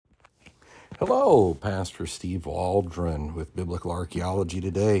Hello, Pastor Steve Waldron with Biblical Archaeology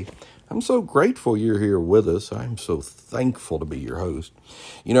today. I'm so grateful you're here with us. I'm so thankful to be your host.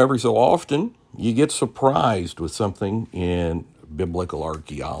 You know, every so often you get surprised with something in biblical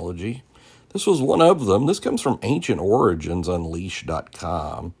archaeology. This was one of them. This comes from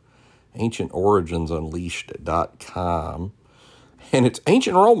ancientoriginsunleashed.com. ancientoriginsunleashed.com. And it's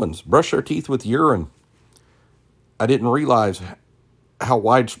ancient Romans brush their teeth with urine. I didn't realize how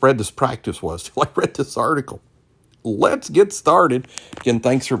widespread this practice was till I read this article. Let's get started. Again,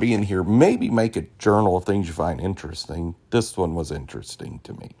 thanks for being here. Maybe make a journal of things you find interesting. This one was interesting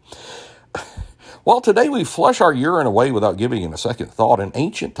to me. Well, today we flush our urine away without giving it a second thought. In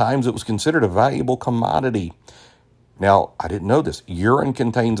ancient times, it was considered a valuable commodity. Now, I didn't know this. Urine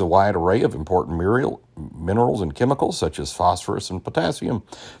contains a wide array of important minerals and chemicals, such as phosphorus and potassium.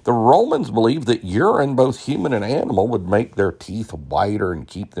 The Romans believed that urine, both human and animal, would make their teeth whiter and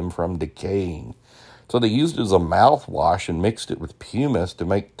keep them from decaying. So they used it as a mouthwash and mixed it with pumice to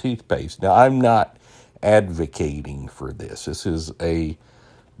make toothpaste. Now, I'm not advocating for this. This is a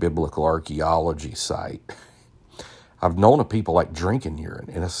biblical archaeology site. I've known of people like drinking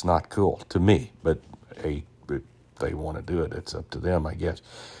urine, and it's not cool to me, but they want to do it, it's up to them, I guess.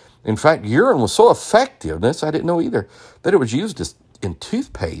 In fact, urine was so effective, this I didn't know either, that it was used in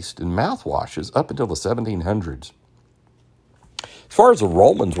toothpaste and mouthwashes up until the 1700s. As far as the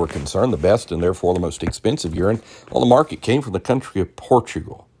Romans were concerned, the best and therefore the most expensive urine on the market came from the country of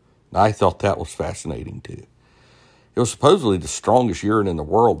Portugal. And I thought that was fascinating too. It was supposedly the strongest urine in the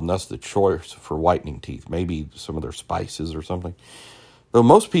world, and thus the choice for whitening teeth, maybe some of their spices or something. Though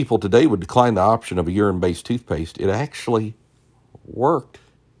most people today would decline the option of a urine-based toothpaste, it actually worked.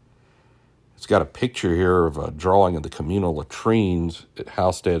 It's got a picture here of a drawing of the communal latrines at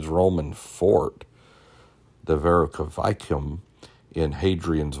Halstad's Roman fort, the Verocavicum, in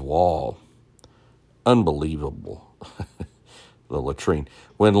Hadrian's Wall. Unbelievable, the latrine.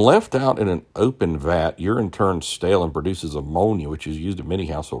 When left out in an open vat, urine turns stale and produces ammonia, which is used in many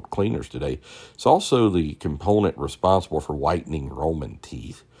household cleaners today. It's also the component responsible for whitening Roman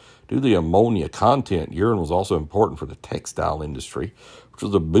teeth. Due to the ammonia content, urine was also important for the textile industry, which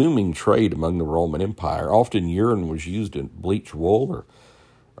was a booming trade among the Roman Empire. Often urine was used in bleached wool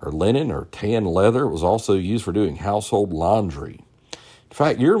or linen or tan leather. It was also used for doing household laundry. In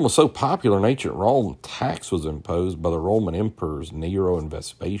fact, urine was so popular in ancient Rome, tax was imposed by the Roman emperors Nero and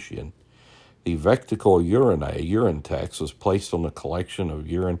Vespasian. The vectical urinae, urine tax, was placed on the collection of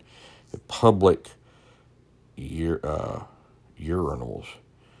urine at public urinals.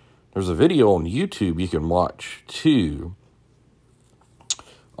 There's a video on YouTube you can watch, too.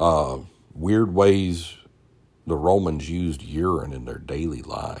 Weird ways the Romans used urine in their daily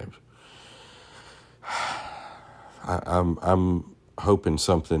lives. I'm hoping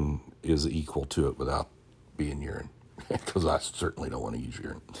something is equal to it without being urine, because I certainly don't want to use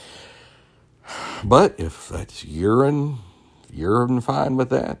urine. But if that's urine, you're fine with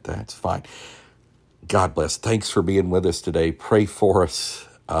that, that's fine. God bless. Thanks for being with us today. Pray for us.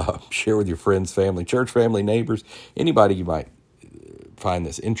 Share with your friends, family, church family, neighbors, anybody you might find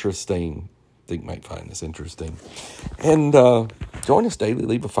this interesting, might find this interesting. And join us daily.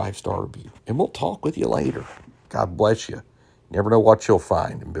 Leave a 5-star review, and we'll talk with you later. God bless you. Never know what you'll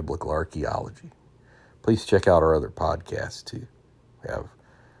find in biblical archaeology. Please check out our other podcasts, too. We have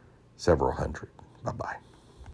several hundred. Bye-bye.